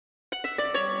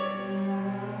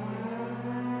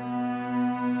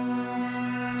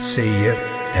Say yep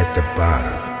at the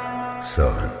bottom,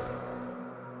 son.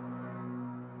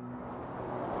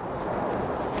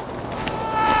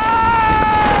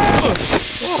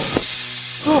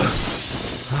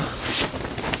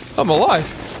 I'm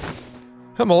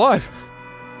alive. I'm alive.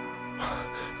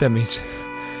 That means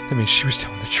she was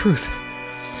telling the truth.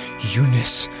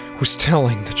 Eunice was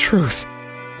telling the truth.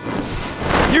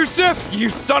 Yusuf, you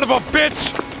son of a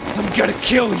bitch! I'm gonna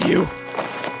kill you.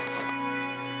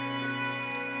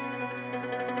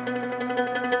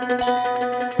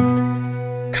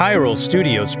 Chiral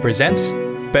Studios presents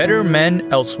Better Men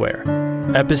Elsewhere,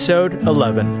 Episode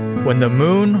 11, When the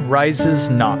Moon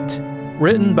Rises Not.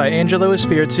 Written by Angelo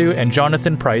Espiritu and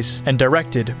Jonathan Price, and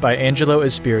directed by Angelo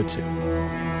Espiritu.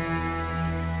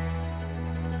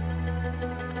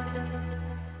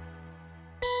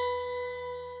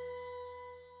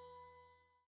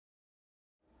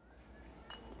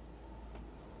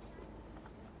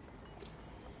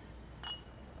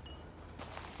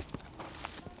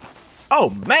 Oh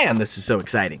man, this is so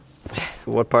exciting.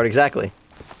 What part exactly?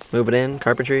 Moving in,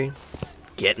 carpentry,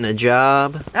 getting a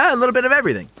job? A little bit of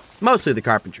everything. Mostly the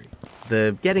carpentry.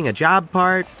 The getting a job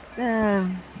part,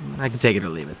 I can take it or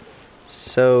leave it.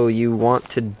 So you want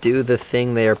to do the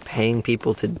thing they are paying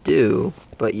people to do,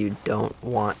 but you don't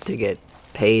want to get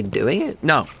paid doing it?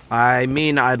 No, I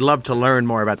mean I'd love to learn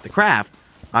more about the craft.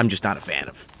 I'm just not a fan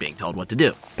of being told what to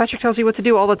do. Patrick tells you what to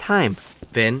do all the time.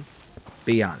 Finn,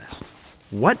 be honest.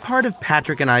 What part of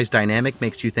Patrick and I's dynamic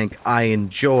makes you think I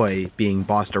enjoy being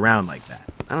bossed around like that?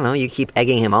 I don't know, you keep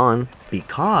egging him on.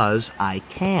 Because I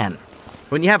can.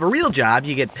 When you have a real job,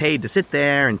 you get paid to sit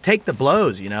there and take the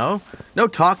blows, you know? No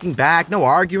talking back, no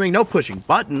arguing, no pushing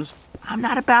buttons. I'm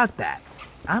not about that.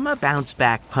 I'm a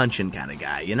bounce-back punching kind of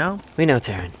guy, you know? We know,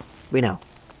 Taryn. We know.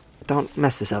 Don't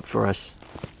mess this up for us.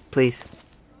 Please.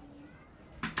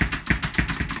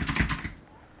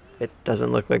 It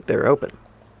doesn't look like they're open.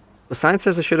 The sign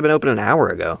says it should have been open an hour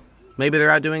ago. Maybe they're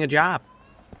out doing a job.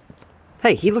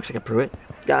 Hey, he looks like a Pruitt.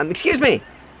 Excuse me!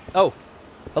 Oh,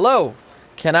 hello.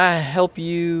 Can I help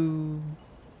you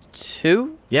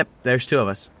too? Yep, there's two of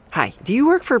us. Hi, do you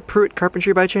work for Pruitt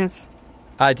Carpentry by chance?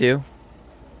 I do.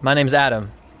 My name's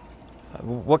Adam.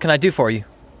 What can I do for you?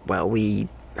 Well, we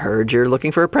heard you're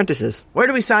looking for apprentices. Where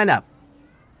do we sign up?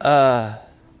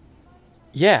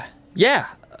 Yeah,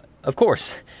 of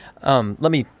course.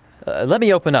 Let me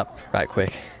open up right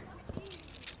quick.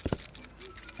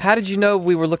 How did you know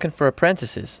we were looking for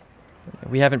apprentices?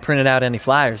 We haven't printed out any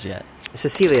flyers yet.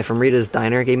 Cecilia from Rita's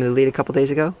Diner gave me the lead a couple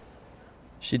days ago.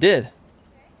 She did?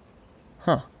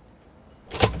 Huh.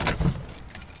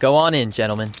 Go on in,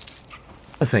 gentlemen.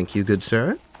 Thank you, good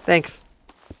sir. Thanks.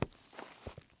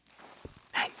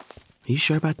 Hey, are you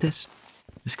sure about this?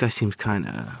 This guy seems kind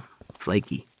of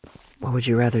flaky. What would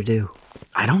you rather do?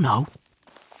 I don't know.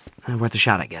 Worth a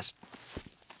shot, I guess.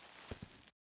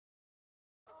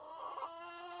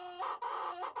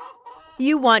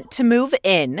 You want to move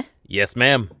in? Yes,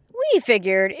 ma'am. We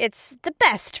figured it's the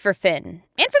best for Finn,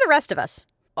 and for the rest of us.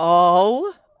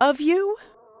 All of you?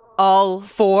 All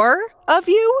four of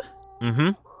you? Mm-hmm.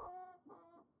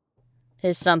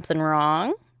 Is something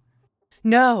wrong?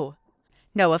 No,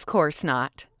 of course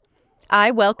not. I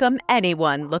welcome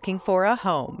anyone looking for a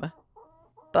home.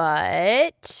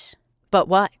 But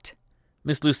what?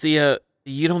 Miss Lucia,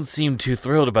 you don't seem too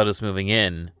thrilled about us moving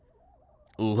in.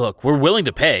 Look, we're willing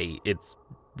to pay. It's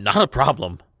not a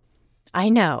problem. I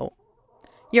know.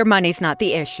 Your money's not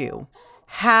the issue.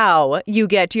 How you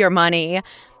get your money,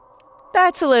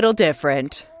 that's a little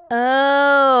different.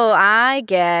 Oh, I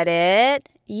get it.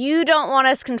 You don't want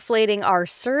us conflating our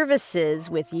services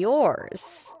with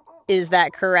yours. Is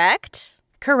that correct?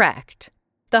 Correct.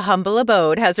 The humble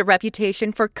abode has a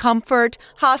reputation for comfort,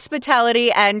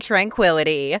 hospitality, and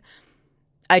tranquility.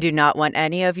 I do not want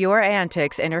any of your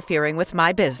antics interfering with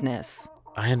my business.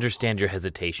 I understand your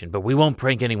hesitation, but we won't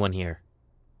prank anyone here.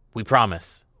 We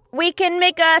promise. We can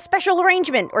make a special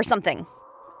arrangement or something.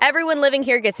 Everyone living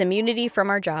here gets immunity from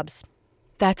our jobs.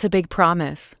 That's a big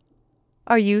promise.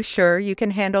 Are you sure you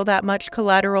can handle that much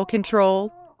collateral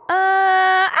control?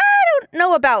 I don't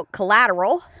know about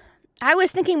collateral. I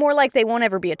was thinking more like they won't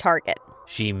ever be a target.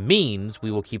 She means we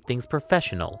will keep things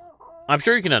professional. I'm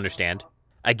sure you can understand.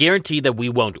 I guarantee that we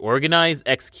won't organize,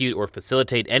 execute, or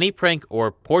facilitate any prank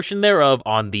or portion thereof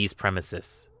on these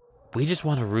premises. We just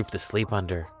want a roof to sleep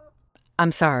under.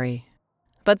 I'm sorry,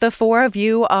 but the four of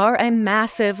you are a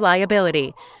massive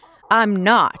liability. I'm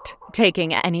not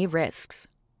taking any risks.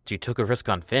 You took a risk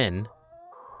on Finn.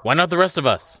 Why not the rest of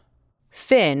us?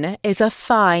 Finn is a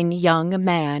fine young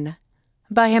man.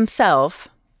 By himself,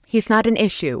 he's not an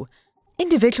issue.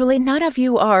 Individually, none of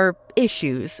you are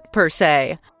issues, per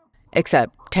se.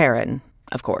 Except Taryn,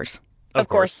 of course. Of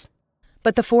course.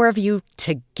 But the four of you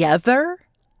together?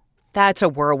 That's a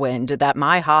whirlwind that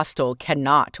my hostel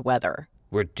cannot weather.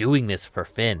 We're doing this for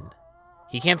Finn.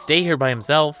 He can't stay here by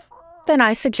himself. Then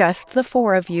I suggest the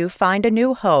four of you find a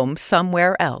new home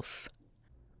somewhere else.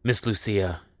 Miss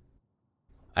Lucia,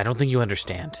 I don't think you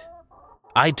understand.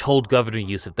 I told Governor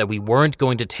Yusuf that we weren't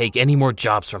going to take any more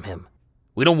jobs from him.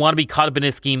 We don't want to be caught up in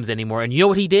his schemes anymore, and you know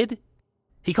what he did?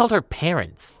 He called our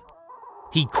parents.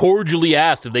 He cordially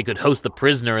asked if they could host the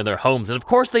prisoner in their homes, and of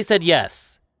course they said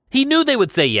yes. He knew they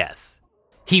would say yes.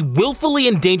 He willfully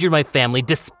endangered my family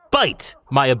despite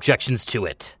my objections to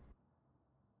it.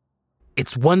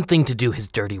 It's one thing to do his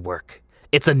dirty work.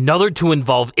 It's another to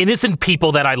involve innocent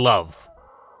people that I love.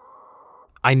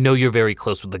 I know you're very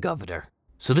close with the governor,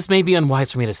 so this may be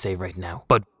unwise for me to say right now,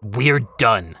 but we're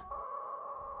done.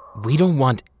 We don't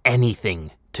want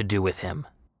anything to do with him.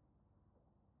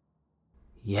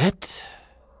 Yet,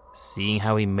 seeing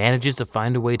how he manages to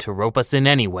find a way to rope us in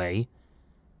anyway,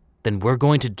 then we're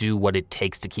going to do what it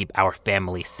takes to keep our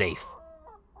family safe.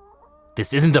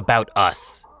 This isn't about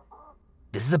us.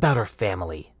 This is about our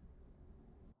family.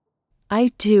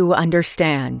 I do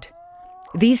understand.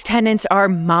 These tenants are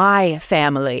my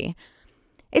family.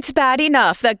 It's bad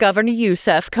enough that Governor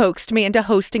Yusuf coaxed me into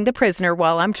hosting the prisoner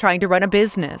while I'm trying to run a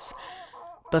business.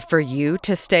 But for you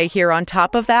to stay here on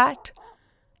top of that?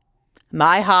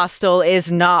 My hostel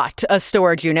is not a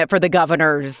storage unit for the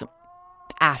governor's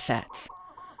assets.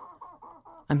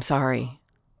 I'm sorry,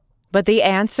 but the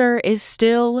answer is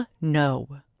still no.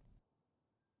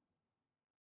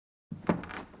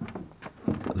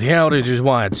 The outage is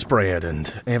widespread,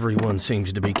 and everyone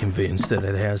seems to be convinced that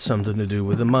it has something to do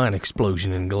with the mine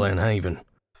explosion in Glen Haven.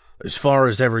 As far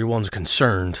as everyone's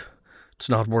concerned, it's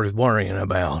not worth worrying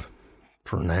about,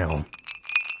 for now.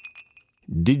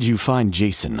 Did you find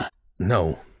Jason?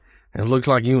 No. It looks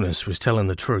like Eunice was telling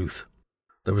the truth.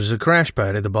 There was a crash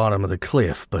pad at the bottom of the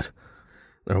cliff, but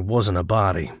there wasn't a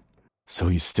body. So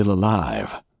he's still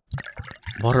alive.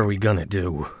 What are we gonna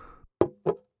do?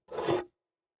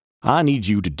 I need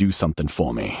you to do something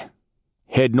for me.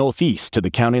 Head northeast to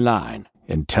the county line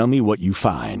and tell me what you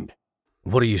find.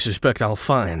 What do you suspect I'll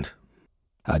find?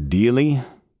 Ideally,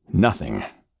 nothing.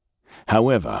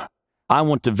 However, I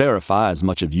want to verify as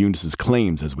much of Eunice's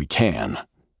claims as we can.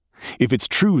 If it's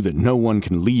true that no one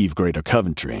can leave Greater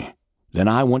Coventry, then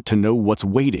I want to know what's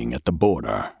waiting at the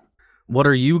border. What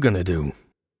are you gonna do?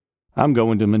 I'm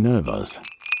going to Minerva's.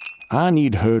 I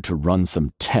need her to run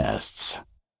some tests.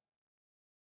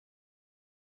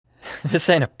 This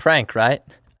ain't a prank, right?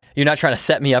 You're not trying to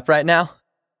set me up right now?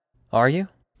 Are you?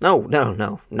 No, not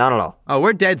at all. Oh,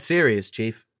 we're dead serious,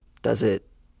 Chief. Does it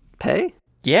pay?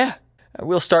 Yeah.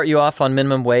 We'll start you off on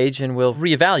minimum wage and we'll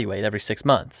reevaluate every 6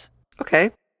 months.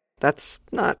 Okay, that's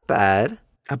not bad.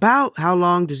 About how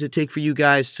long does it take for you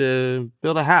guys to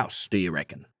build a house, do you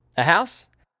reckon? A house?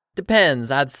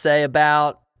 Depends. I'd say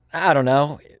about,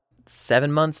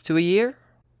 7 months to a year.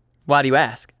 Why do you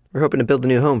ask? We're hoping to build a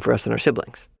new home for us and our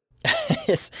siblings.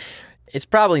 It's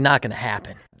probably not going to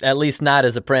happen. At least not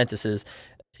as apprentices.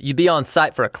 You'd be on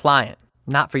site for a client,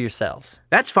 not for yourselves.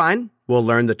 That's fine. We'll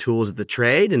learn the tools of the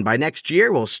trade, and by next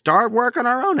year, we'll start work on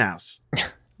our own house.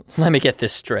 Let me get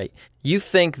this straight. You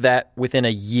think that within a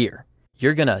year,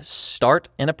 you're going to start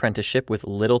an apprenticeship with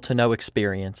little to no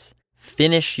experience,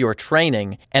 finish your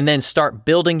training, and then start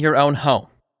building your own home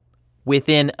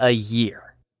within a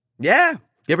year? Yeah,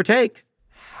 give or take.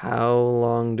 How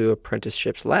long do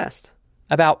apprenticeships last?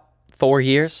 About 4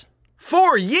 years.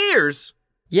 4 years?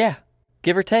 Yeah,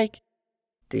 give or take.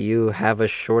 Do you have a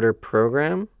shorter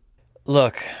program?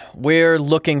 Look, we're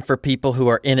looking for people who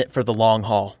are in it for the long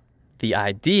haul. The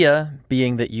idea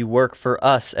being that you work for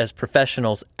us as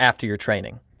professionals after your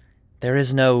training. There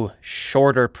is no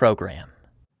shorter program.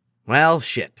 Well,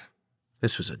 shit.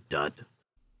 This was a dud.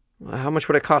 How much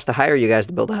would it cost to hire you guys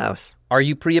to build a house? Are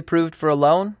you pre-approved for a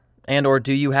loan? And or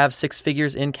do you have 6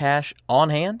 figures in cash on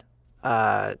hand?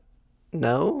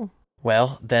 No.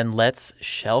 Well, then let's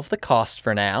shelve the cost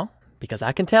for now, because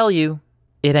I can tell you,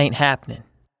 it ain't happening.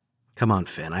 Come on,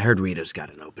 Finn. I heard Rita's got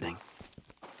an opening.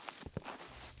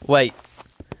 Wait.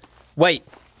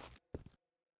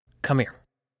 Come here.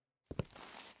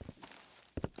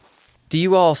 Do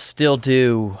you all still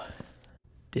do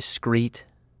discreet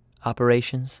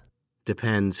operations?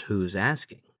 Depends who's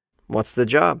asking. What's the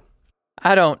job?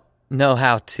 I don't know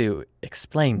how to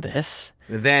explain this.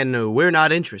 Then we're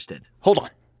not interested. Hold on.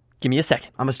 Give me a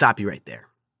second. I'm going to stop you right there.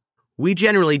 We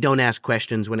generally don't ask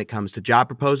questions when it comes to job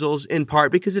proposals, in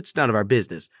part because it's none of our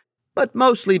business, but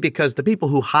mostly because the people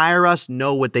who hire us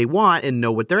know what they want and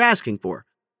know what they're asking for.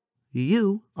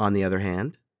 You, on the other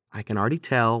hand, I can already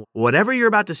tell whatever you're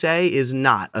about to say is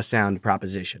not a sound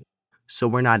proposition. So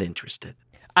we're not interested.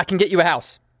 I can get you a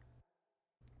house.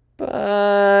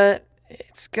 But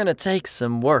it's gonna take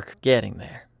some work getting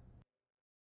there.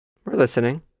 We're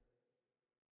listening.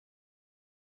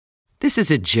 This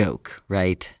is a joke,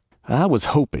 right? I was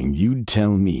hoping you'd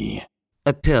tell me.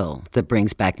 A pill that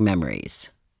brings back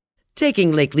memories.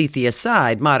 Taking Lake Lethe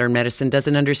aside, modern medicine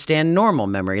doesn't understand normal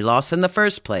memory loss in the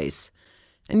first place.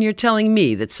 And you're telling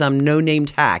me that some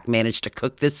no-named hack managed to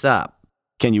cook this up.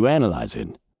 Can you analyze it?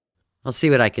 I'll see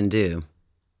what I can do.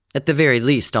 At the very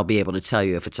least, I'll be able to tell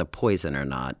you if it's a poison or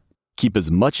not. Keep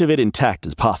as much of it intact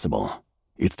as possible.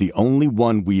 It's the only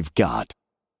one we've got.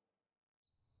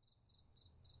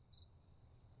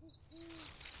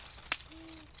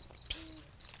 Psst.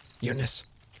 Eunice.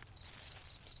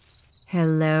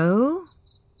 Hello?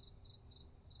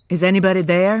 Is anybody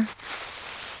there?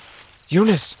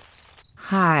 Eunice!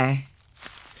 Hi.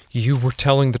 You were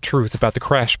telling the truth about the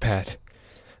crash pad.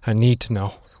 I need to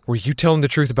know. Were you telling the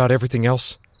truth about everything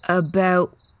else?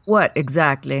 About what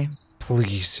exactly?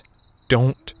 Please,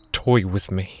 don't toy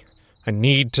with me. I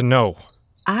need to know.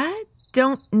 I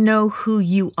don't know who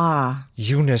you are.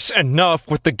 Eunice, enough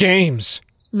with the games!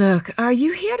 Look, are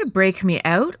you here to break me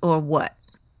out or what?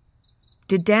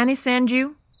 Did Danny send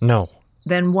you? No.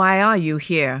 Then why are you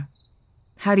here?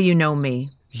 How do you know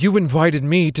me? You invited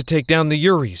me to take down the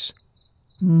Uris.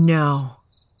 No.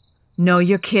 No,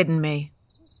 you're kidding me.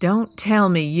 Don't tell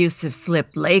me Yusuf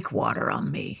slipped lake water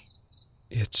on me.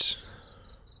 It's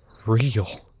real,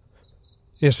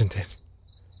 isn't it?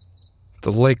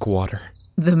 The lake water.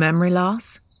 The memory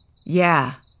loss?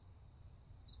 Yeah.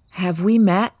 Have we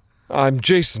met? I'm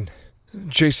Jason.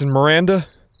 Jason Miranda.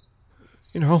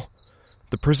 You know,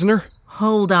 the prisoner.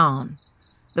 Hold on.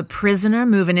 The prisoner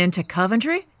moving into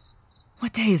Coventry?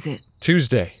 What day is it?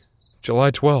 Tuesday, July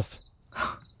 12th.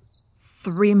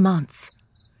 3 months.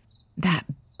 That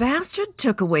bastard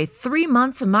took away 3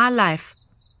 months of my life.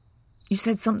 You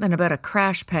said something about a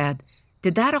crash pad.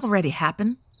 Did that already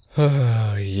happen?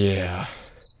 Yeah.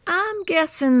 I'm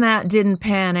guessing that didn't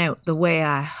pan out the way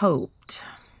I hoped.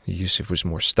 Yusuf was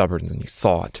more stubborn than you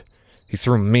thought. He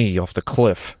threw me off the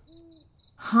cliff.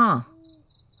 Huh.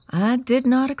 I did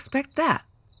not expect that,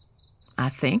 I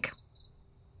think.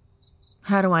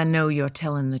 How do I know you're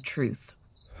telling the truth?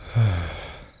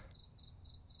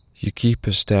 You keep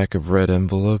a stack of red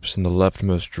envelopes in the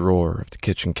leftmost drawer of the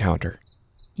kitchen counter.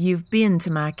 You've been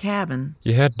to my cabin.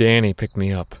 You had Danny pick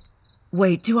me up.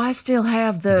 Wait, do I still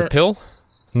have The pill?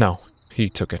 No, he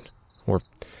took it. Or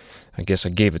I guess I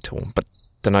gave it to him, but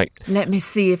the night... Let me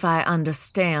see if I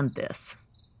understand this.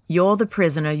 You're the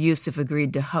prisoner Yusuf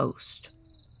agreed to host.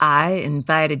 I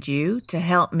invited you to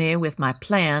help me with my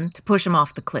plan to push him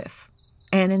off the cliff.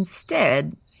 And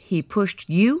instead, he pushed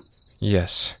you?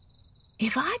 Yes.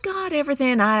 If I got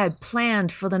everything I had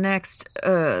planned for the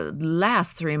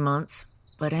last 3 months,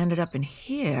 but ended up in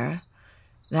here,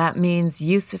 that means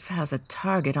Yusuf has a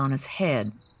target on his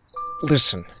head.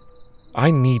 Listen,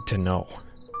 I need to know.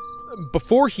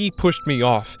 Before he pushed me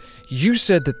off, you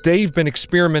said that they've been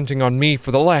experimenting on me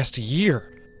for the last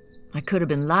year. I could have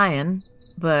been lying,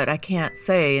 but I can't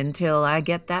say until I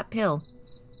get that pill.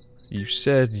 You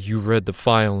said you read the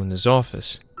file in his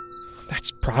office.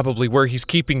 That's probably where he's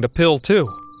keeping the pill, too.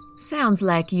 Sounds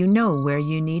like you know where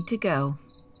you need to go.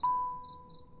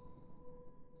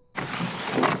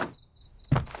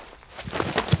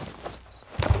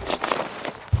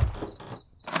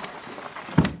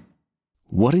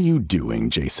 What are you doing,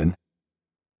 Jason?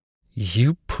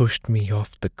 You pushed me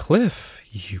off the cliff,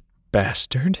 you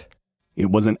bastard. It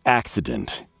was an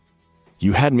accident.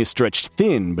 You had me stretched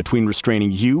thin between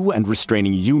restraining you and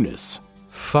restraining Eunice.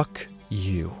 Fuck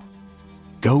you.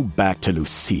 Go back to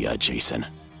Lucia, Jason.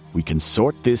 We can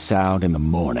sort this out in the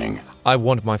morning. I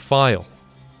want my file.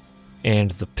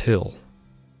 And the pill.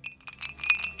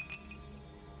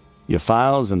 Your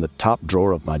file's in the top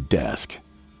drawer of my desk.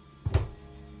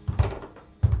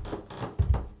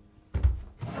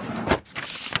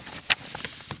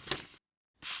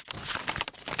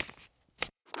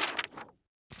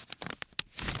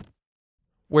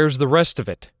 Where's the rest of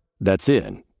it? That's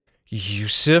it.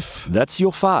 Yusuf? That's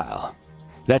your file.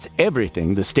 That's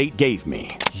everything the state gave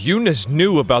me. Eunice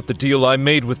knew about the deal I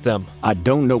made with them. I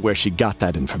don't know where she got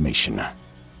that information.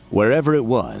 Wherever it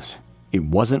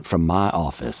wasn't from my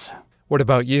office. What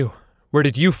about you? Where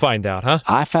did you find out, huh?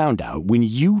 I found out when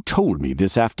you told me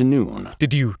this afternoon.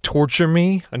 Did you torture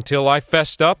me until I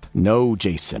fessed up? No,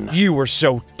 Jason. You were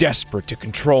so desperate to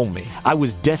control me. I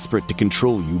was desperate to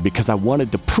control you because I wanted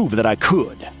to prove that I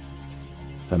could.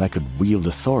 That I could wield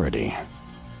authority.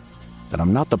 That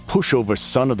I'm not the pushover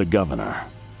son of the governor.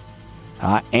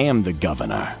 I am the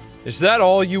governor. Is that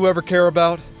all you ever care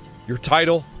about? Your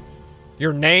title?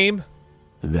 Your name?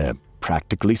 They're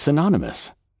practically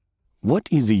synonymous. What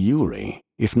is a Yuri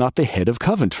if not the head of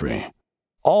Coventry?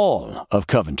 All of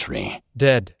Coventry.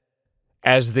 Dead.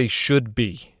 As they should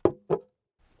be.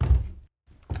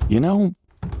 You know,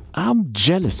 I'm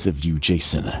jealous of you,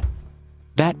 Jason.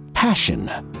 That passion,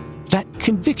 that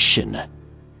conviction.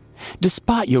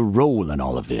 Despite your role in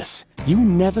all of this, you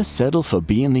never settle for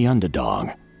being the underdog.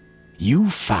 You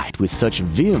fight with such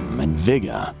vim and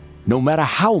vigor, no matter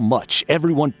how much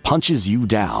everyone punches you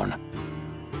down.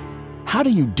 How do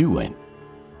you do it?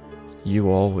 You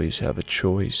always have a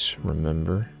choice,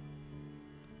 remember?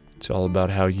 It's all about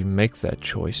how you make that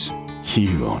choice.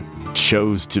 You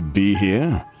chose to be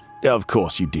here? Of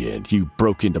course you did. You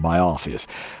broke into my office.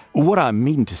 What I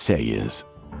mean to say is,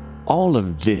 all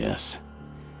of this,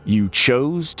 you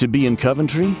chose to be in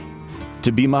Coventry?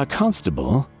 To be my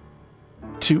constable?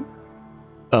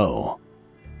 Oh,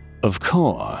 of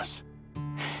course.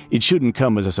 It shouldn't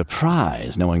come as a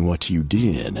surprise knowing what you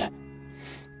did.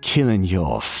 Killing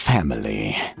your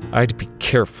family. I'd be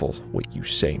careful what you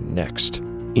say next.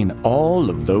 In all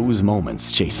of those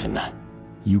moments, Jason,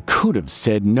 you could have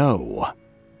said no.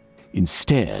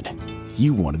 Instead,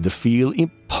 you wanted to feel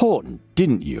important,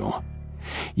 didn't you?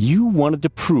 You wanted to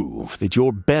prove that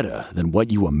you're better than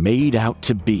what you were made out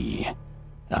to be.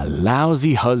 A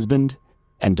lousy husband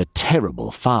and a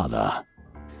terrible father.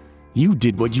 You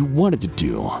did what you wanted to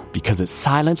do because it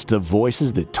silenced the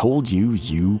voices that told you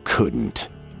you couldn't.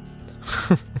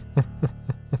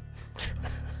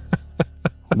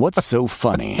 What's so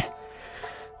funny?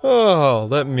 Oh,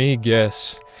 let me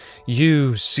guess.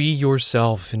 You see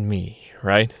yourself in me,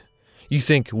 right? You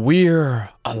think we're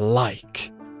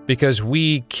alike because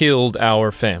we killed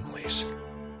our families.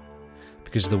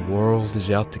 Because the world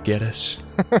is out to get us.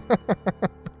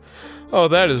 Oh,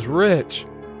 that is rich.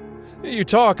 You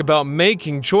talk about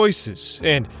making choices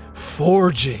and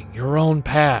forging your own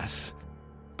path.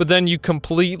 But then you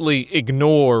completely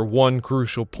ignore one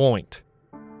crucial point.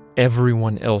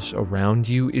 Everyone else around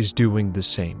you is doing the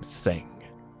same thing.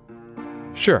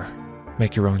 Sure,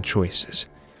 make your own choices.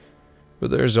 But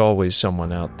there's always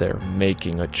someone out there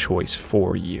making a choice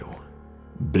for you.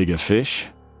 Bigger fish?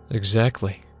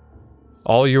 Exactly.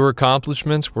 All your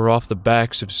accomplishments were off the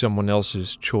backs of someone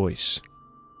else's choice.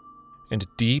 And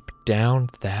deep down,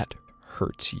 that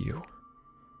hurts you.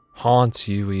 Haunts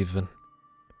you, even.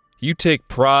 You take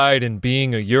pride in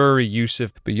being a Yuri,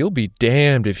 Yusuf, but you'll be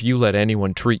damned if you let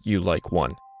anyone treat you like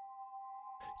one.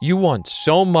 You want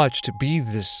so much to be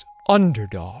this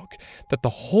underdog that the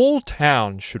whole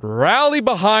town should rally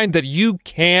behind that you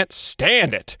can't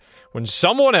stand it when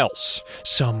someone else,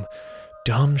 some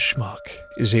dumb schmuck,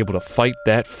 is able to fight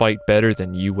that fight better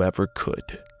than you ever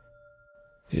could.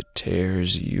 It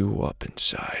tears you up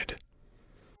inside.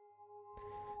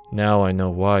 Now I know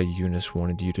why Eunice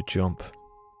wanted you to jump.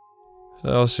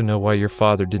 I also know why your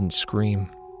father didn't scream.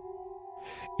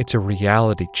 It's a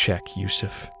reality check,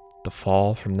 Yusuf. The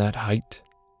fall from that height,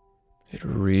 it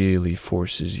really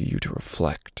forces you to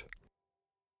reflect.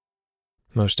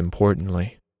 Most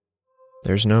importantly,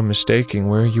 there's no mistaking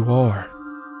where you are,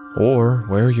 or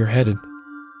where you're headed.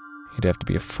 You'd have to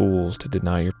be a fool to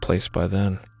deny your place by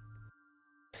then.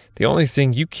 The only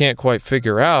thing you can't quite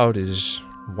figure out is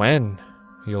when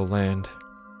you'll land.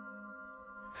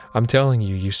 I'm telling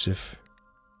you, Yusuf,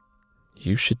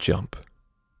 you should jump.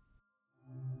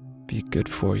 Be good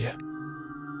for you.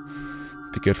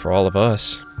 Be good for all of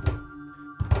us.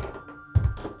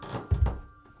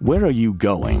 Where are you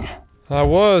going? I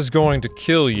was going to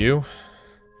kill you.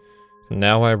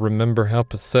 Now I remember how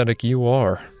pathetic you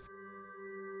are.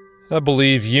 I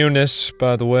believe Eunice,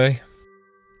 by the way.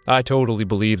 I totally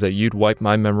believe that you'd wipe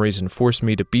my memories and force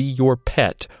me to be your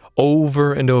pet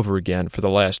over and over again for the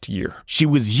last year. She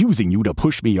was using you to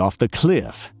push me off the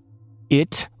cliff.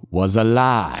 It was a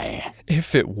lie.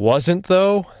 If it wasn't,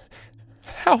 though,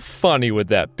 how funny would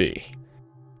that be?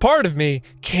 Part of me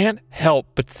can't help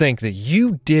but think that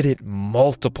you did it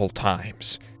multiple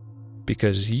times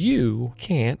because you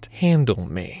can't handle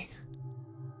me.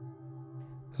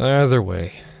 Either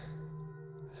way,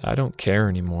 I don't care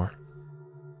anymore.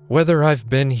 Whether I've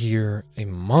been here a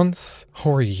month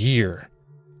or a year,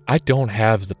 I don't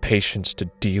have the patience to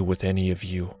deal with any of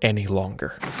you any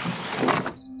longer.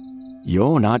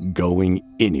 You're not going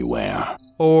anywhere.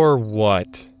 Or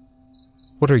what?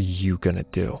 What are you gonna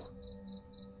do?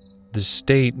 The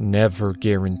state never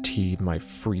guaranteed my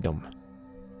freedom.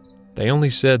 They only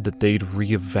said that they'd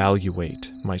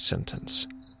reevaluate my sentence.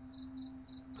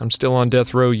 I'm still on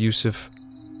death row, Yusuf.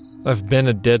 I've been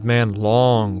a dead man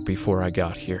long before I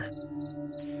got here.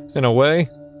 In a way,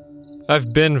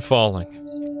 I've been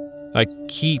falling. I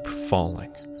keep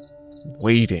falling,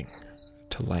 waiting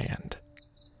to land.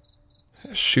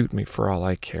 Shoot me for all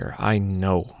I care. I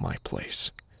know my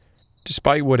place.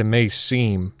 Despite what it may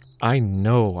seem, I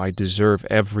know I deserve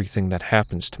everything that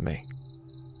happens to me.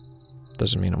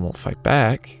 Doesn't mean I won't fight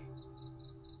back.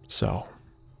 So,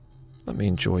 let me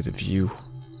enjoy the view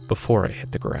before I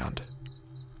hit the ground.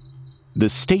 The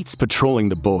state's patrolling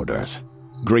the borders.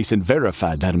 Grayson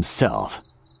verified that himself.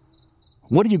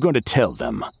 What are you going to tell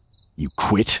them? You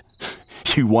quit?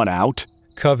 You want out?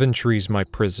 Coventry's my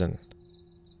prison.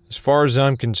 As far as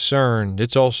I'm concerned,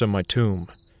 it's also my tomb.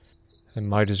 I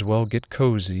might as well get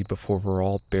cozy before we're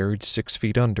all buried 6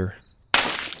 feet under.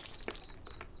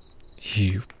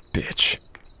 You bitch.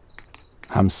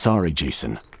 I'm sorry,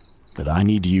 Jason, but I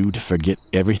need you to forget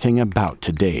everything about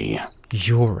today.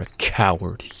 You're a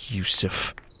coward,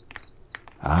 Yusuf.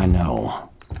 I know.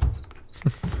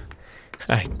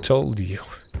 I told you.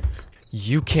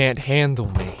 You can't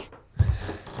handle me.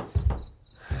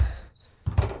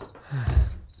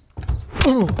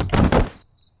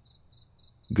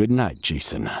 Good night,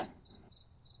 Jason.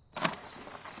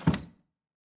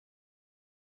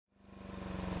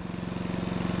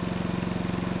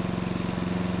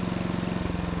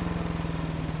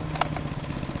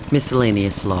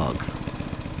 Miscellaneous log.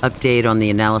 Update on the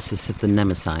analysis of the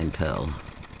Nemesyne pill.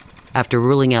 After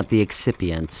ruling out the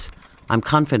excipients, I'm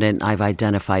confident I've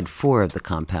identified 4 of the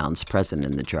compounds present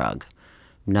in the drug,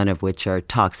 none of which are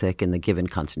toxic in the given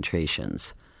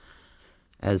concentrations.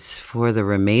 As for the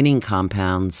remaining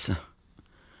compounds,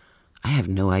 I have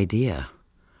no idea.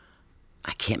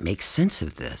 I can't make sense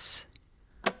of this.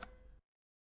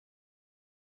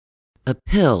 A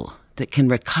pill that can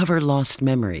recover lost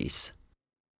memories.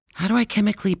 How do I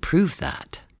chemically prove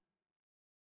that?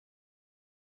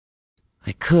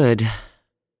 I could.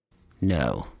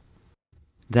 No.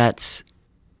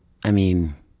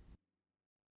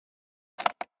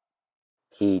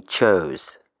 He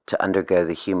chose to undergo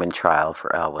the human trial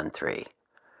for L13.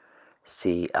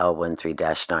 See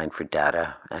L13-9 for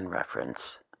data and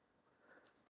reference.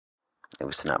 It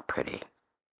was not pretty.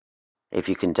 If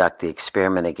you conduct the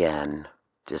experiment again,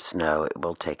 just know it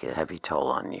will take a heavy toll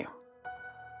on you.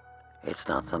 It's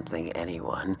not something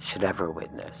anyone should ever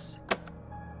witness.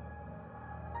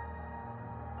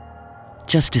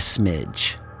 Just a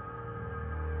smidge.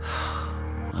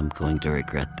 I'm going to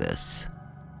regret this.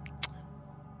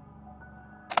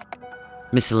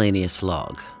 Miscellaneous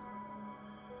log.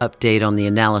 Update on the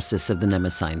analysis of the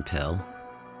Nemesyne pill.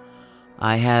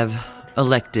 I have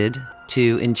elected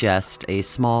to ingest a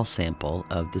small sample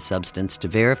of the substance to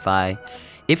verify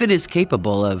if it is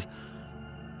capable of...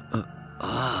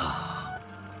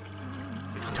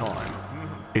 It's time,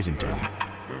 isn't it?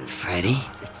 Freddie?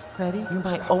 Freddie, you're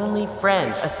my only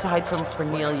friend aside from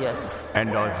Cornelius. And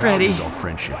I Freddie. value your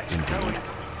friendship, indeed.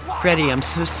 Freddie, I'm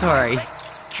so sorry.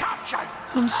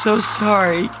 I'm so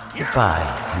sorry. Goodbye,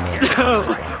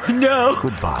 Commander. No.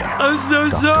 Goodbye. I'm so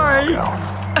Dr. sorry. Argo.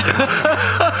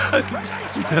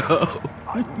 No.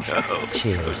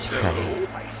 Cheers, Freddie.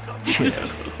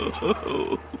 Cheers.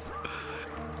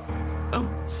 I'm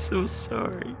so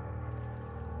sorry.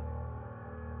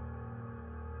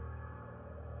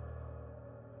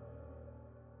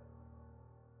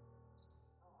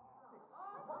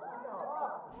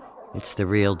 It's the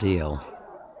real deal.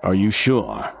 Are you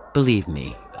sure? Believe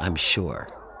me, I'm sure.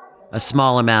 A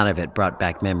small amount of it brought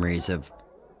back memories of,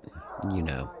 you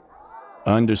know.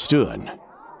 Understood.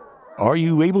 Are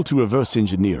you able to reverse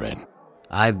engineer it?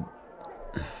 I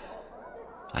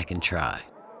can try.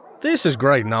 This is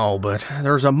great and all, but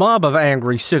there's a mob of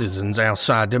angry citizens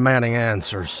outside demanding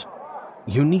answers.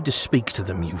 You need to speak to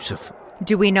them, Yusuf.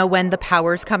 Do we know when the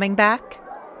power's coming back?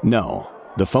 No.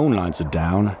 The phone lines are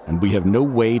down, and we have no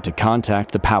way to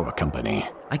contact the power company.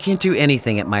 I can't do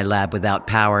anything at my lab without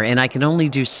power, and I can only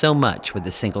do so much with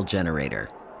a single generator.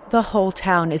 The whole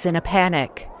town is in a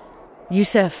panic.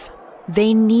 Yusuf,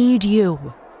 they need you.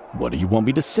 What do you want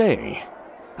me to say?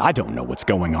 I don't know what's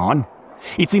going on.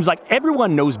 It seems like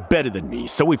everyone knows better than me,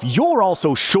 so if you're all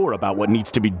so sure about what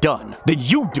needs to be done, then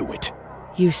you do it.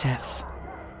 Yusuf.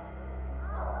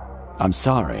 I'm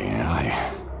sorry,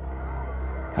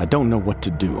 I don't know what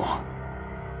to do.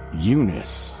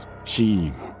 Eunice,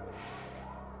 she's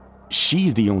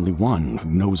the only one who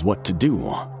knows what to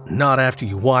do. Not after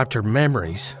you wiped her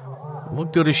memories.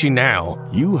 What good is she now?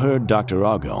 You heard Dr.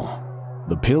 Argo.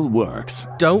 The pill works.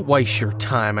 Don't waste your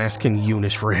time asking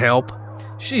Eunice for help.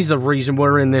 She's the reason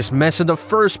we're in this mess in the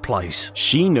first place.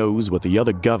 She knows what the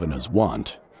other governors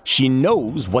want. She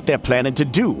knows what they're planning to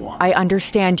do. I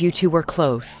understand you two were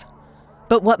close.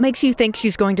 But what makes you think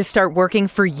she's going to start working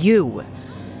for you?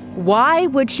 Why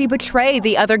would she betray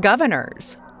the other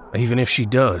governors? Even if she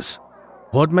does,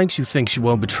 what makes you think she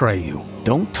won't betray you?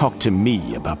 Don't talk to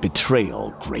me about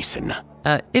betrayal, Grayson.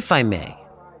 If I may,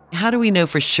 how do we know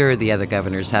for sure the other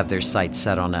governors have their sights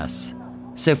set on us?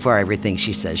 So far, everything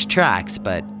she says tracks,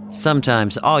 but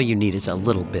sometimes all you need is a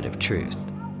little bit of truth.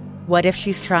 What if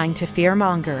she's trying to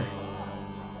fearmonger?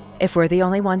 If we're the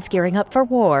only ones gearing up for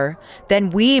war, then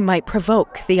we might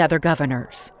provoke the other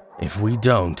governors. If we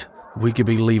don't, we could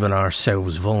be leaving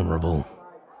ourselves vulnerable.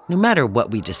 No matter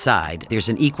what we decide, there's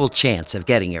an equal chance of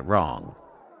getting it wrong.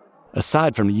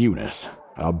 Aside from Eunice,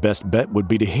 our best bet would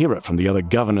be to hear it from the other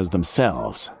governors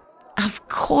themselves. Of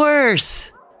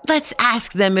course! Let's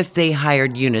ask them if they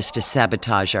hired Eunice to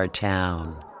sabotage our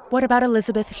town. What about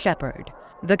Elizabeth Shepherd,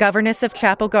 the governess of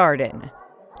Chapel Garden?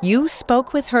 You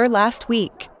spoke with her last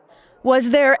week.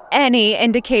 Was there any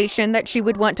indication that she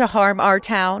would want to harm our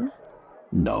town?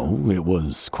 No, it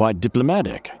was quite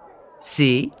diplomatic.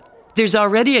 See? There's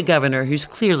already a governor who's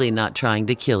clearly not trying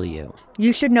to kill you.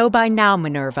 You should know by now,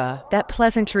 Minerva, that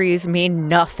pleasantries mean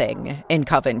nothing in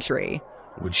Coventry.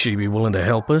 Would she be willing to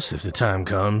help us if the time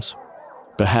comes?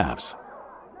 Perhaps.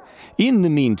 In the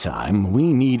meantime,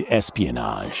 we need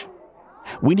espionage.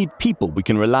 We need people we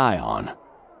can rely on.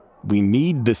 We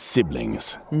need the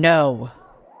siblings. No.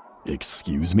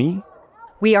 Excuse me?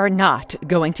 We are not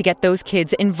going to get those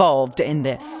kids involved in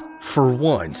this. For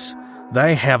once,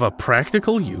 they have a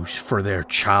practical use for their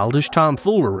childish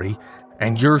tomfoolery,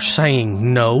 and you're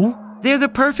saying no? They're the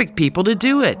perfect people to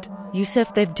do it.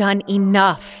 Yusuf, they've done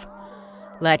enough.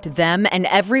 Let them and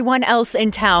everyone else in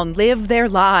town live their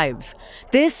lives.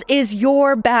 This is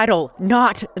your battle,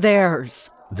 not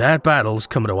theirs. That battle's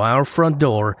coming to our front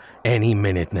door any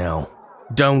minute now.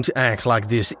 Don't act like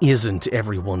this isn't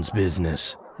everyone's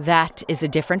business. That is a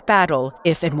different battle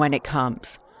if and when it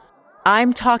comes.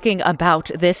 I'm talking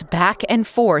about this back and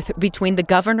forth between the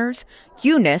governors,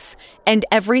 Eunice, and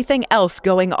everything else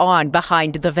going on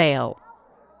behind the veil.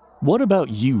 What about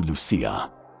you, Lucia?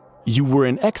 You were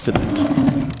an excellent...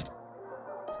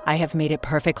 I have made it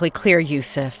perfectly clear,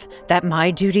 Yusuf, that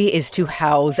my duty is to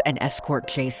house and escort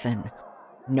Jason.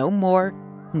 No more,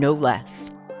 no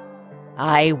less.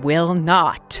 I will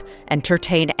not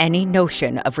entertain any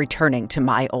notion of returning to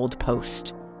my old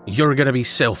post. You're gonna be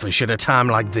selfish at a time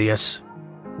like this.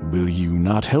 Will you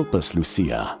not help us,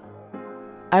 Lucia?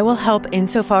 I will help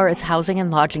insofar as housing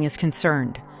and lodging is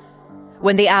concerned.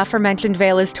 When the aforementioned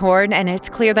veil is torn and it's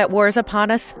clear that war is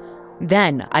upon us,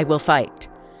 then I will fight.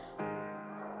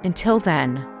 Until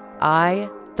then, I,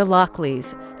 the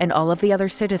Lockleys, and all of the other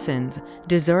citizens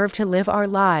deserve to live our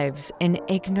lives in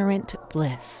ignorant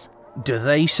bliss. Do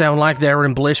they sound like they're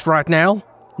in bliss right now?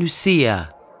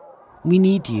 Lucia, we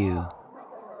need you.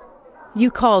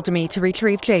 You called me to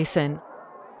retrieve Jason.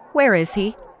 Where is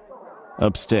he?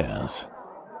 Upstairs,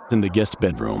 in the guest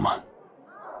bedroom.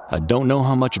 I don't know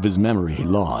how much of his memory he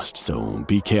lost, so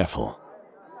be careful.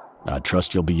 I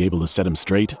trust you'll be able to set him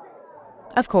straight.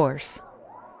 Of course.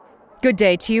 Good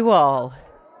day to you all,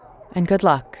 and good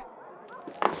luck.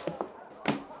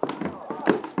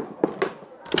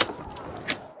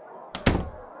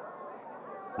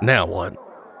 Now what?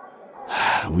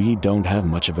 We don't have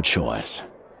much of a choice.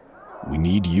 We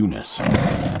need Eunice.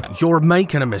 You're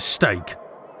making a mistake.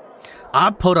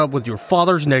 I put up with your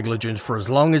father's negligence for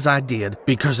as long as I did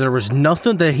because there was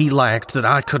nothing that he lacked that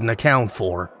I couldn't account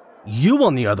for. You,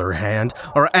 on the other hand,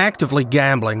 are actively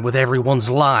gambling with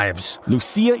everyone's lives.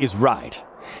 Lucia is right.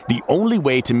 The only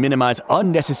way to minimize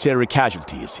unnecessary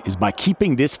casualties is by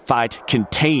keeping this fight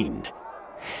contained.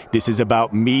 This is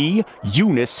about me,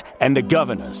 Eunice, and the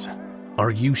governors.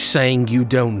 Are you saying you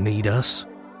don't need us?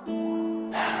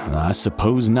 I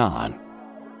suppose not.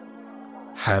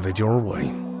 Have it your way.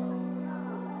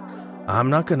 I'm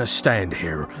not gonna stand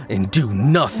here and do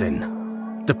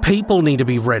nothing. The people need to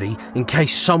be ready in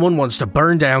case someone wants to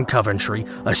burn down Coventry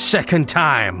a second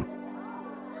time.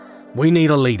 We need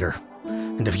a leader,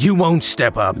 and if you won't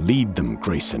step up... Lead them,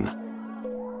 Grayson.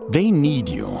 They need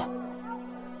you.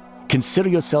 Consider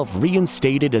yourself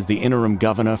reinstated as the interim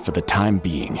governor for the time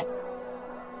being.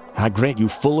 I grant you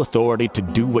full authority to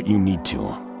do what you need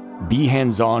to. Be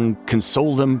hands-on,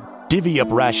 console them, divvy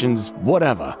up rations,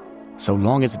 whatever, so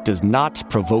long as it does not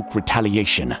provoke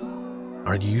retaliation.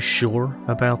 Are you sure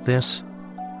about this?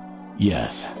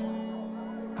 Yes.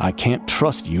 I can't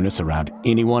trust Eunice around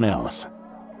anyone else.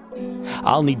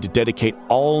 I'll need to dedicate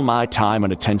all my time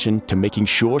and attention to making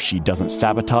sure she doesn't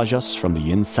sabotage us from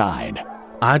the inside.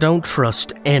 I don't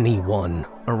trust anyone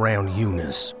around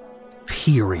Eunice.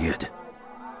 Period.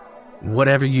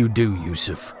 Whatever you do,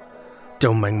 Yusuf,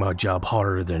 Don't make my job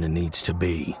harder than it needs to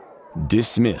be.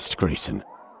 Dismissed, Grayson.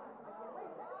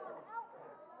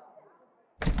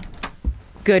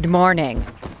 Good morning.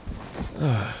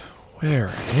 Where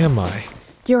am I?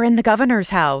 You're in the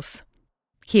governor's house.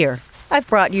 Here, I've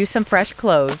brought you some fresh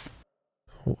clothes.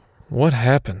 What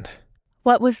happened?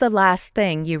 What was the last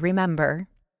thing you remember?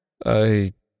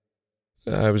 I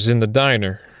was in the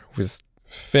diner with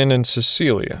Finn and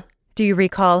Cecilia. Do you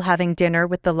recall having dinner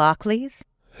with the Lockleys?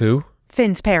 Who?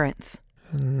 Finn's parents.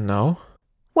 No.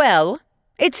 Well,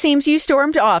 it seems you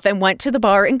stormed off and went to the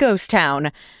bar in Ghost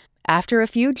Town. After a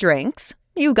few drinks,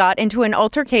 you got into an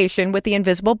altercation with the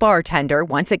invisible bartender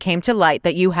once it came to light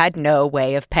that you had no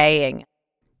way of paying.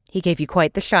 He gave you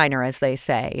quite the shiner, as they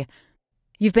say.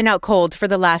 You've been out cold for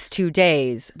the last 2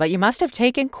 days, but you must have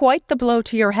taken quite the blow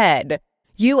to your head.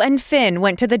 You and Finn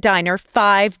went to the diner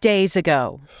 5 days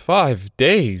ago. 5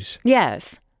 days?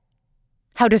 Yes.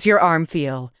 How does your arm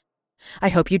feel? I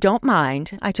hope you don't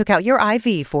mind. I took out your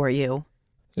IV for you.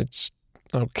 It's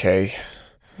okay.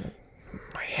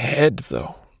 My head,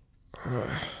 though.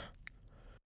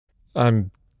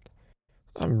 I'm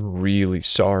really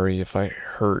sorry if I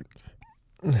hurt.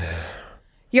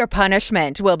 Your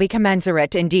punishment will be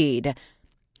commensurate indeed.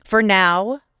 For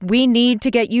now, we need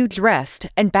to get you dressed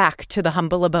and back to the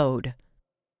humble abode.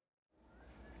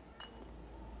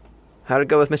 How'd it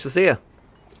go with Miss Lucia?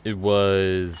 It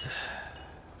was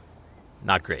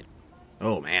not great.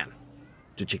 Oh, man.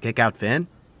 Did you kick out Finn?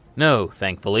 No,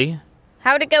 thankfully.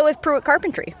 How'd it go with Pruitt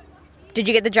Carpentry? Did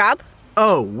you get the job?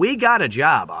 Oh, we got a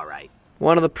job, all right.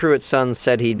 One of the Pruitt sons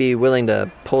said he'd be willing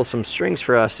to pull some strings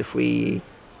for us if we,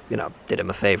 did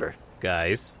him a favor.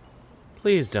 Guys,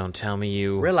 please don't tell me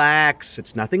you... Relax,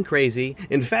 it's nothing crazy.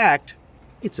 In fact,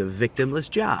 it's a victimless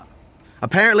job.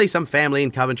 Apparently some family in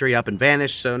Coventry up and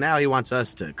vanished, so now he wants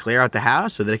us to clear out the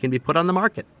house so that it can be put on the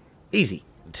market. Easy.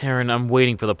 Taryn, I'm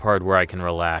waiting for the part where I can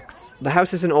relax. The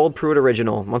house is an old Pruitt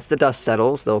original. Once the dust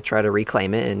settles, they'll try to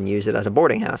reclaim it and use it as a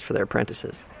boarding house for their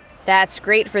apprentices. That's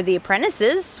great for the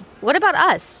apprentices. What about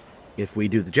us? If we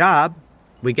do the job,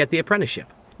 we get the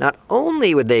apprenticeship. Not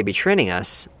only would they be training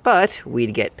us, but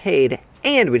we'd get paid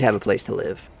and we'd have a place to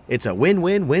live. It's a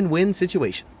win-win-win-win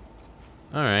situation.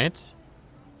 All right.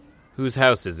 Whose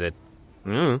house is it?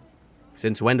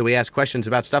 Since when do we ask questions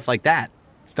about stuff like that?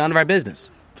 It's none of our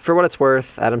business. For what it's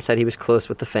worth, Adam said he was close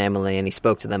with the family and he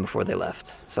spoke to them before they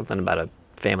left. Something about a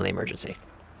family emergency.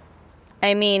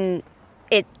 I mean,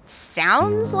 it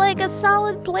sounds like a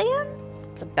solid plan.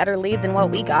 It's a better lead than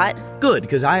what we got. Good,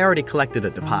 because I already collected a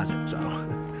deposit, so...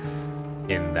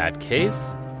 In that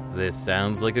case, this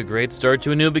sounds like a great start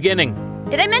to a new beginning.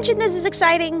 Did I mention this is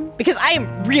exciting? Because I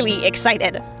am really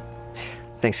excited.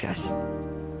 Thanks, guys.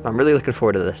 I'm really looking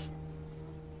forward to this.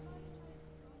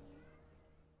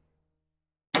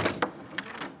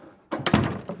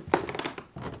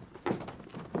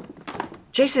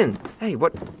 Jason! Hey,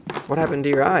 what happened to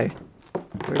your eye?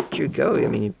 Where'd you go? I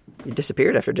mean, you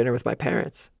disappeared after dinner with my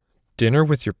parents. Dinner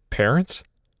with your parents?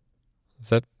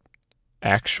 That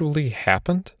actually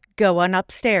happened? Go on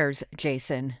upstairs,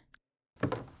 Jason.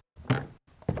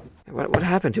 What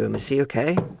happened to him? Is he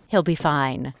okay? He'll be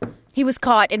fine. He was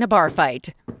caught in a bar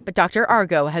fight, but Dr.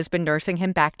 Argo has been nursing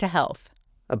him back to health.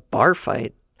 A bar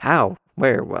fight? How?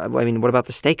 Where? I mean, what about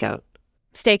the stakeout?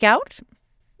 Stakeout?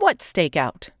 What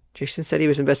stakeout? Jason said he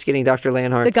was investigating Dr.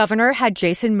 Lanhart. The governor had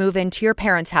Jason move into your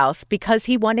parents' house because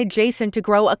he wanted Jason to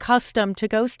grow accustomed to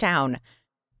Ghost Town.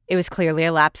 It was clearly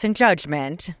a lapse in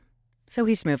judgment, so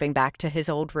he's moving back to his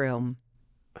old room.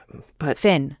 But...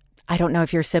 Finn, I don't know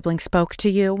if your sibling spoke to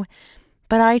you,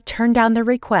 but I turned down the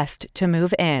request to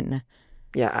move in.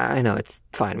 Yeah, I know. It's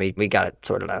fine. We got it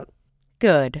sorted out.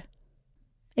 Good.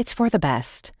 It's for the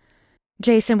best.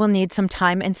 Jason will need some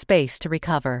time and space to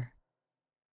recover.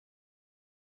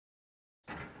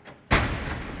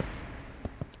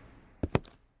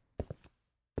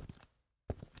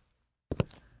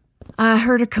 I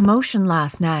heard a commotion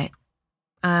last night.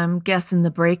 I'm guessing the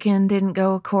break-in didn't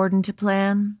go according to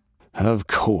plan? Of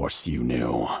course you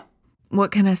knew.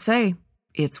 What can I say?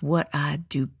 It's what I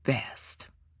do best.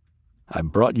 I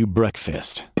brought you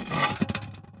breakfast.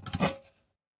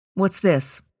 What's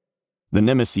this? The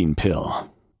Nemesine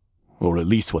pill. Or at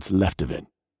least what's left of it.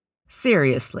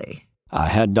 Seriously? I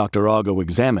had Dr. Argo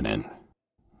examine it,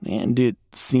 and it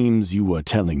seems you were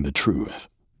telling the truth.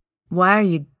 Why are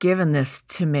you giving this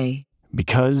to me?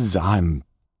 Because I'm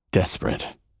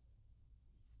desperate.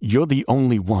 You're the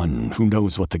only one who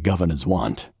knows what the governors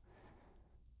want.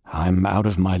 I'm out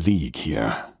of my league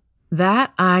here.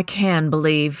 That I can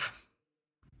believe.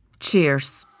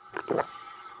 Cheers.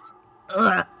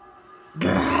 Are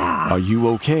you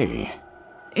okay?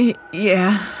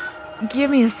 Yeah. Give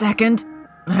me a second.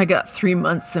 I got 3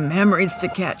 months of memories to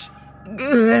catch.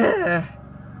 Ugh.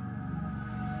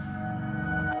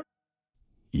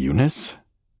 Eunice?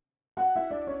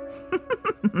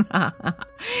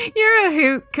 You're a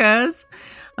hoot, cuz.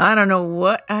 I don't know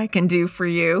what I can do for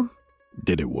you.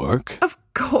 Did it work? Of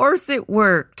course it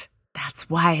worked. That's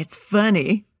why it's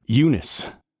funny.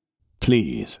 Eunice,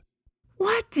 please.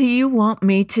 What do you want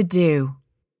me to do?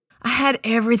 I had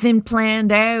everything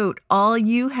planned out. All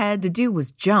you had to do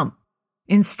was jump.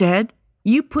 Instead,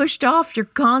 you pushed off your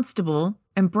constable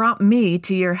and brought me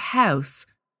to your house.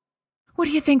 What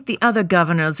do you think the other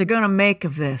governors are going to make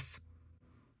of this?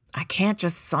 I can't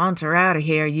just saunter out of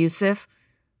here, Yusuf.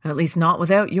 At least not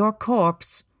without your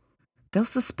corpse. They'll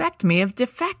suspect me of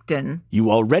defecting.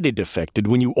 You already defected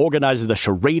when you organized the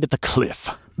charade at the cliff.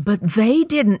 But they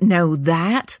didn't know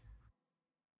that.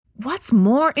 What's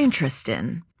more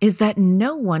interesting is that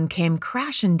no one came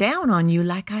crashing down on you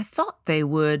like I thought they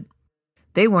would.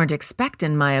 They weren't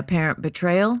expecting my apparent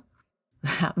betrayal.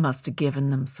 That must have given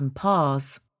them some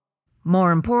pause.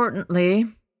 More importantly,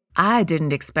 I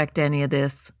didn't expect any of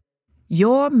this.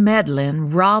 Your meddling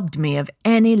robbed me of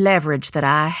any leverage that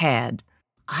I had.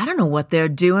 I don't know what they're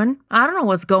doing. I don't know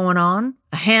what's going on.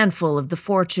 A handful of the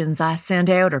fortunes I sent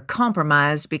out are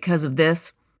compromised because of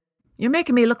this. You're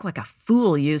making me look like a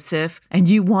fool, Yusuf, and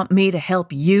you want me to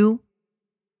help you?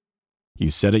 You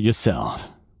said it yourself.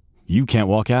 You can't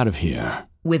walk out of here.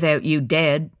 Without you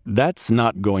dead. That's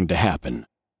not going to happen.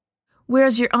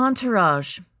 Where's your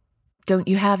entourage? Don't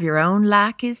you have your own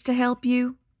lackeys to help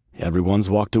you? Everyone's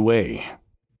walked away.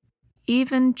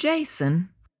 Even Jason?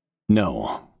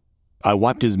 No. I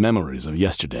wiped his memories of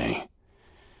yesterday.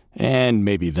 And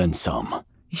maybe then some.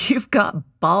 You've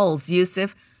got balls,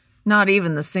 Yusuf. Not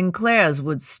even the Sinclairs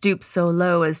would stoop so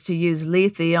low as to use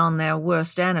lethe on their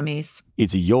worst enemies.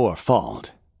 It's your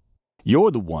fault.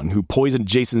 You're the one who poisoned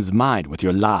Jason's mind with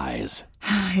your lies.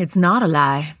 It's not a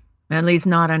lie. At least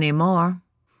not anymore.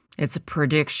 It's a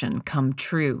prediction come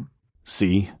true.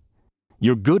 See?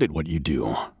 You're good at what you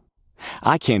do.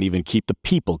 I can't even keep the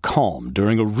people calm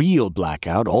during a real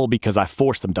blackout, all because I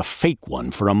forced them to fake one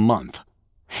for a month.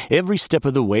 Every step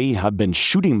of the way, I've been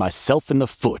shooting myself in the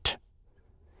foot.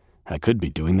 I could be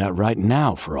doing that right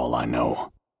now, for all I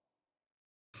know.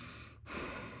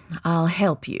 I'll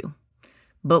help you.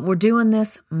 But we're doing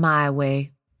this my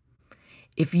way.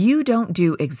 If you don't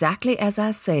do exactly as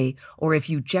I say, or if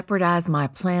you jeopardize my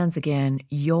plans again,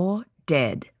 you're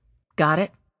dead. Got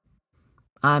it?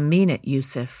 I mean it,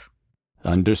 Yusuf.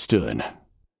 Understood.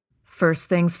 First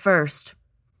things first.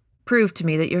 Prove to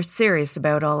me that you're serious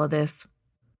about all of this.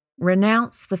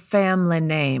 Renounce the family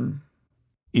name.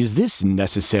 Is this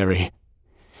necessary?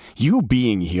 You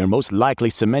being here most likely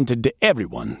cemented to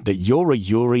everyone that you're a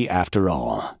Yuri after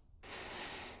all.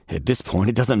 At this point,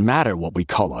 it doesn't matter what we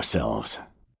call ourselves.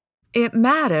 It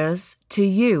matters to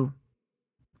you.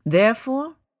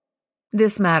 Therefore,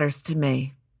 this matters to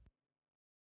me.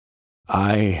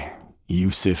 I,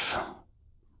 Yusuf,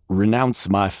 renounce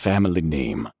my family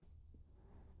name.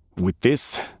 With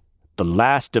this, the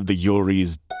last of the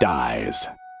Yuris dies.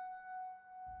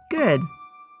 Good.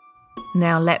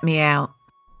 Now let me out.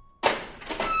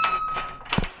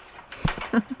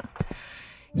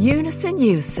 Eunice and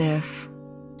Yusuf.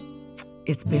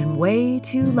 It's been way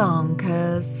too long,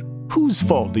 cuz. Whose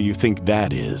fault do you think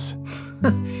that is?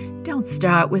 Don't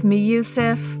start with me,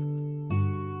 Yusuf.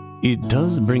 It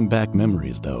does bring back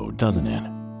memories, though, doesn't it?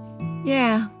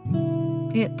 Yeah,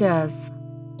 it does.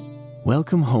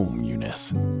 Welcome home,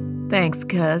 Eunice. Thanks,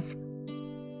 cuz.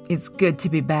 It's good to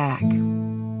be back.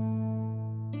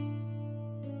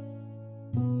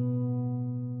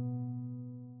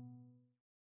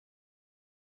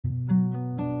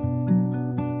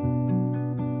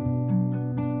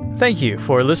 Thank you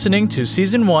for listening to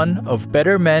Season 1 of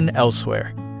Better Men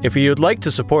Elsewhere. If you'd like to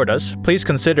support us, please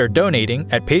consider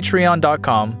donating at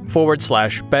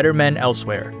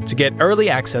patreon.com/BetterMenElsewhere to get early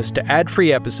access to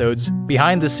ad-free episodes,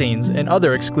 behind the scenes, and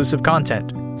other exclusive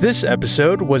content. This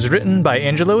episode was written by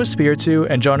Angelo Espiritu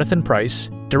and Jonathan Price,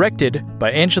 directed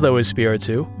by Angelo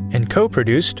Espiritu, and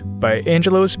co-produced by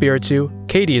Angelo Espiritu,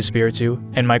 Katie Espiritu,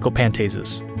 and Michael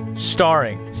Pantazis.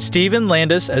 Starring Stephen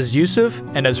Landis as Yusuf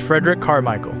and as Frederick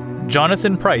Carmichael,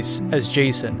 Jonathan Price as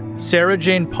Jason, Sarah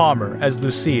Jane Palmer as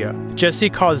Lucia, Jesse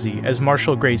Causey as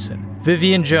Marshall Grayson,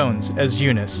 Vivian Jones as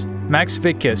Eunice, Max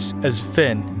Vitkus as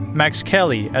Finn, Max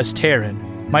Kelly as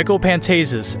Taryn, Michael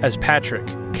Pantazis as Patrick,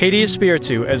 Katie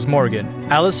Espiritu as Morgan,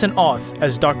 Allison Auth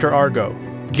as Dr. Argo,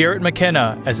 Garrett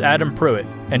McKenna as Adam Pruitt,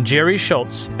 and Jerry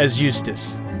Schultz as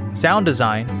Eustace. Sound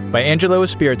design by Angelo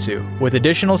Espiritu, with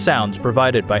additional sounds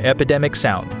provided by Epidemic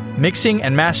Sound. Mixing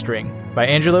and mastering by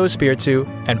Angelo Espiritu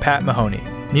and Pat Mahoney.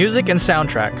 Music and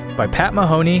soundtrack by Pat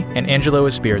Mahoney and Angelo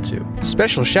Espiritu.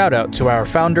 Special shout out to our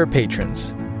founder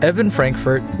patrons, Evan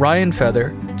Frankfurt, Ryan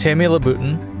Feather, Tammy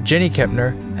Labutin, Jenny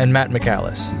Kepner, and Matt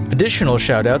McAllis. Additional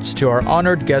shout outs to our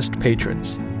honored guest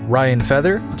patrons, Ryan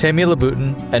Feather, Tammy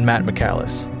Labutin, and Matt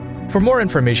McAllis. For more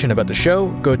information about the show,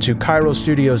 go to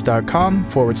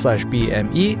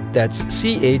chiralstudios.com/BME. That's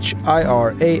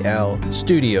CHIRAL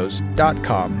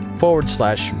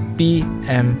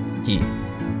studios.com/BME.